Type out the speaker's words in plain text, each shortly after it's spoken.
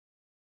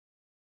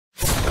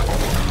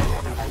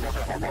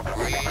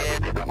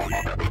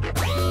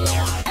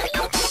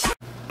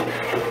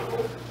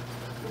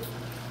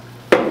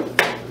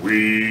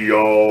We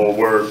all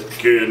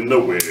work in the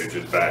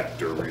widget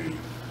factory.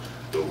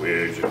 The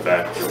widget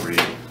factory.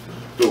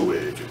 The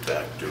widget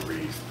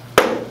factory.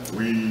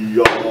 We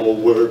all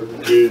work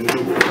in the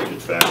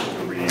widget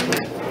factory.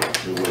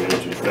 The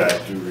widget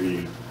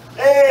factory.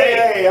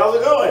 Hey, how's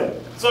it going?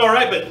 It's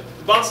alright, but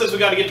the boss says we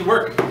gotta get to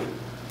work.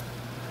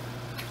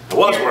 It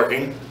was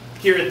working.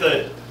 Here at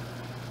the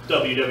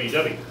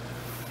WWW.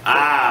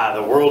 Ah,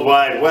 the World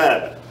Wide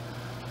Web.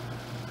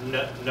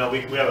 No, we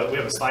have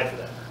a slide for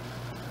that.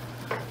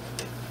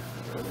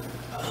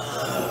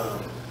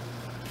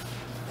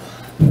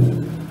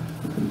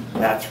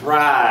 That's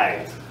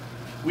right.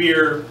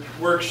 We're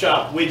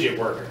workshop widget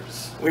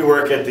workers. We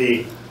work at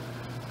the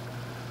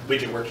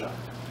Widget workshop.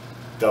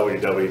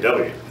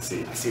 WWW. I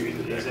see what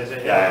you did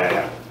there.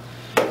 Yeah.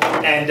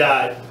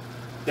 And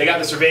they got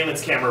the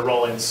surveillance camera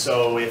rolling,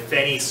 so if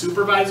any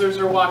supervisors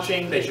are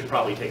watching, they should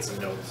probably take some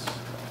notes.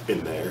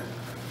 In there.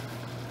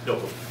 No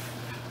clue.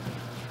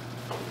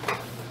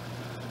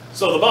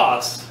 So the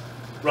boss,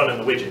 running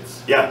the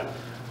widgets, Yeah.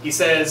 he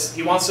says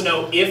he wants to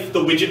know if the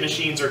widget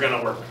machines are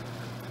gonna work.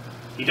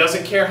 He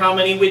doesn't care how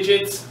many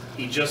widgets,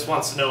 he just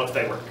wants to know if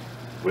they work.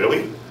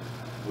 Willie?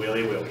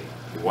 Willy.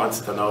 He wants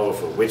to know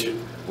if a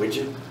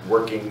widget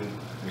working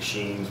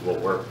machines will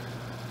work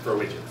For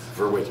widgets.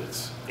 for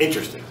widgets.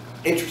 Interesting.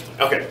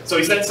 Okay. So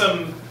he sent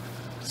some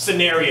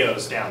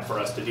scenarios down for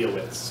us to deal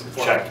with. Some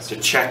formats. To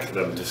check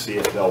them to see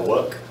if they'll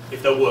work.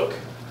 If they'll work,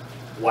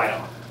 why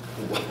not?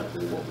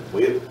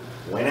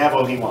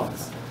 Whenever he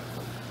wants.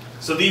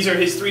 So these are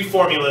his 3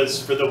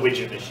 formulas for the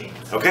widget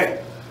machines.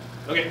 Okay.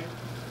 Okay.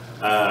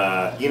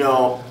 You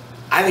know,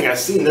 I think I've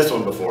seen this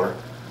one before.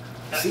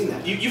 I've seen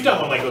that. You've done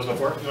one like those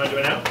before. You want to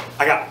do it now?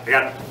 I got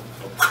it.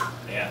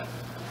 Yeah.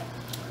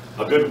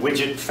 A good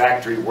widget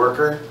factory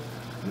worker,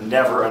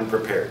 never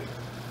unprepared.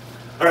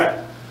 All right.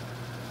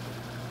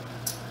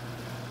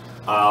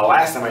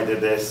 Last time I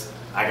did this,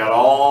 I got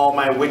all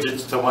my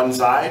widgets to one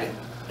side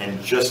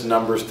and just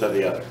numbers to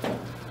the other.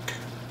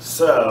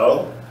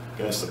 So, I'm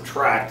going to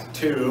subtract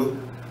 2.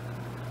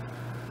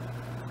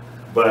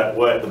 But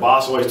what the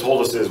boss always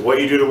told us is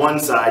what you do to one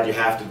side, you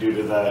have to do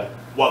to the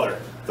Other.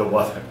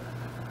 other.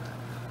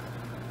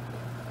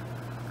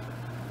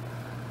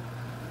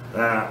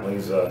 That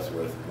leaves us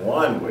with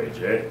 1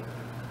 widget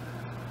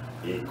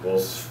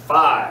equals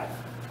 5.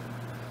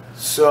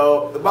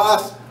 So the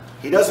boss,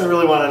 he doesn't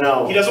really want to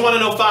know. He doesn't want to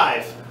know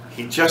 5.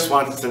 He just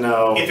wants to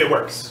know If it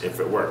works. If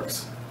it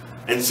works.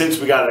 And since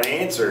we got an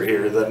answer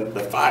here, then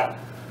the 5.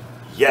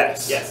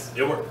 Yes. Yes,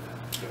 it works.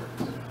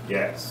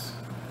 Yes.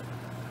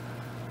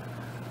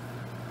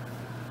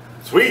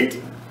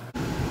 Sweet.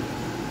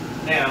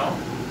 Now,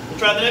 we'll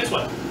try the next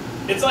one.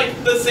 It's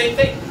like the same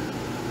thing.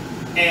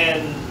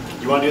 And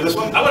You want to do this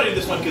one? I want to do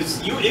this one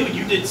because you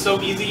did so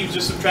easy. You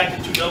just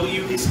subtracted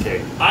 2W. Piece of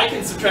cake. I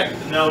can subtract,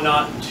 no,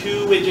 not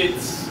 2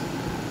 widgets,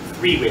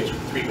 3 widgets.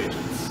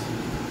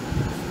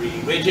 3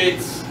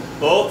 widgets,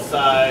 both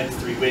sides,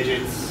 3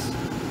 widgets.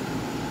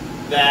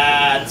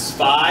 That's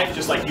 5,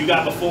 just like you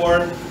got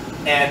before.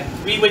 And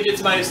 3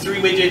 widgets minus 3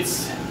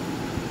 widgets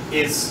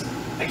is,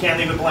 I can't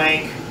leave it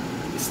blank.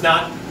 It's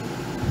not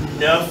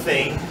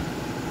nothing.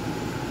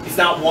 It's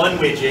not 1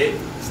 widget.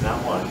 It's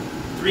not 1.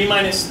 3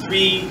 minus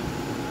 3,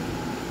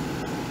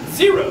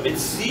 0.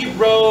 It's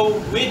 0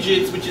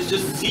 widgets, which is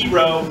just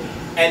 0,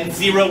 and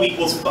 0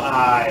 equals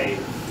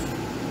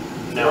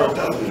 5. No. 0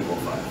 doesn't equal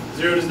 5.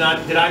 0 does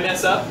not. Did I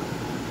mess up?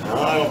 No,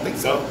 I don't think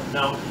so.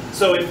 No.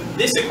 So if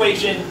this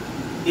equation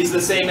is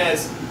the same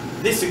as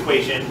this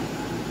equation,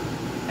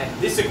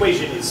 and this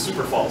equation is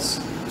super false.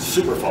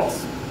 Super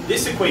false.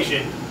 This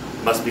equation,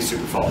 Must be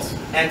super false.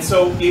 and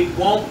so it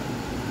won't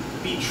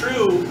be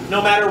true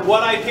no matter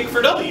what I pick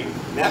for W.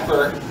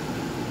 Never.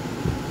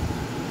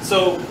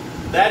 So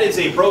that is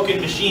a broken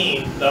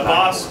machine. The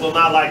boss will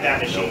not like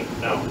that machine.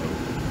 No.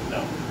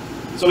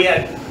 So we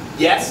had,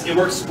 yes, it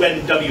works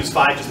when W is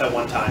 5 just that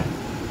one time.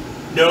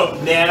 No,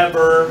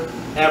 never,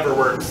 ever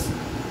works.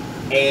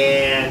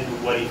 And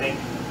what do you think?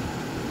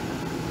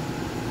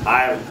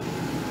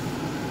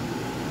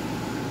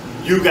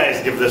 You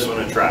guys give this one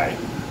a try.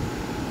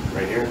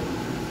 Right here.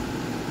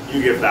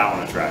 You give that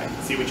one a try.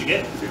 See what you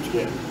get? See what you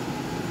get.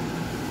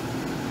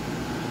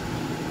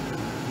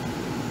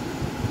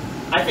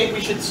 I think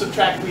we should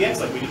subtract 3x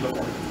like we did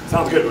before.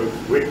 Sounds good.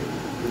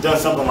 We've done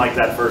something like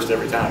that first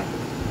every time.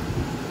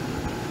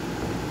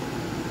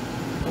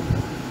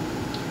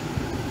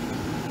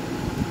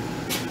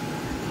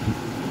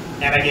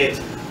 And I get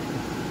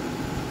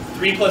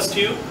 3 plus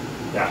 2,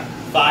 Yeah.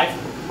 5,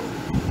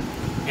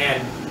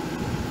 and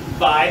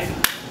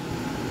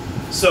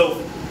 5. So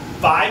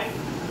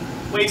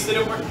 5 ways that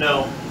it worked?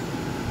 No.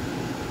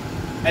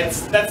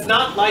 That's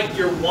not like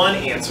your one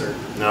answer.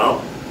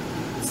 No.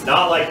 It's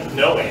not like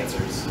no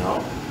answers.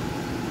 No.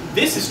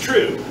 This is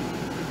true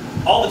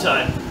all the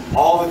time,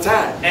 All the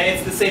time. and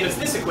it's the same as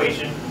this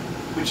equation,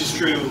 which is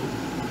true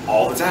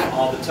All the time.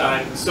 all the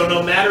time. So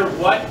no matter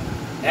what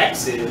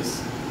x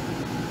is,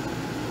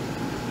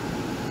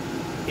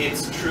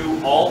 It's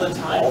true all the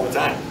time. All the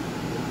time.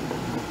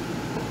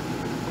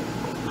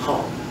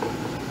 Huh.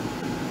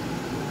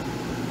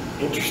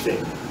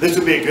 Interesting. This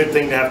would be a good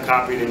thing to have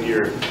copied into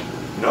your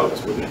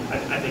notes, wouldn't it?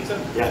 I think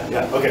so.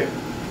 Yeah, okay.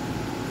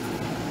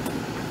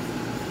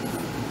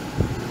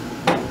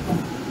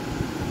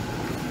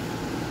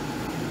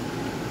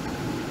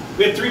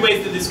 We had 3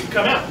 ways that this could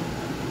come out.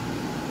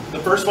 The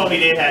first one we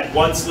did had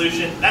one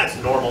solution. That's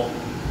normal.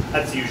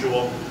 That's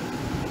usual.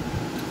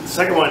 The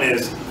second one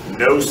is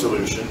no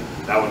solution.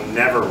 That one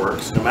never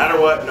works. No matter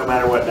what,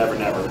 never,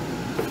 never.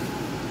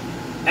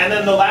 And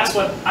then the last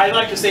one, I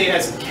like to say it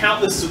has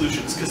countless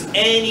solutions because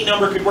any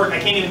number could work. I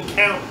can't even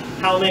count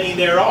how many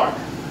there are.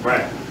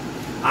 Right.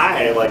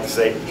 I like to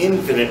say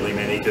infinitely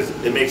many because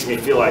it makes me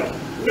feel like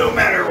no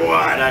matter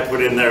what I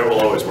put in there, it will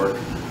always work.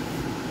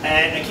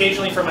 And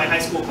occasionally for my high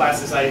school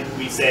classes,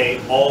 we say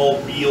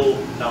all real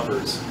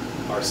numbers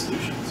are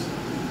solutions.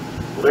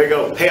 Well, there you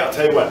go. Hey, I'll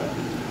tell you what.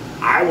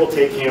 I will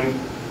take him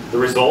the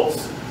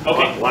results.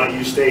 Okay. Why don't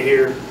you stay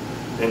here,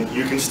 and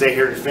you can stay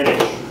here and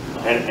finish,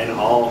 and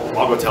I'll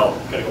go tell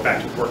him. Gotta go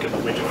back to work in the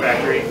widget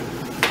factory.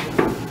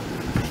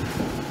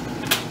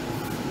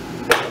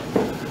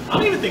 I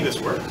don't even think this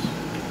works.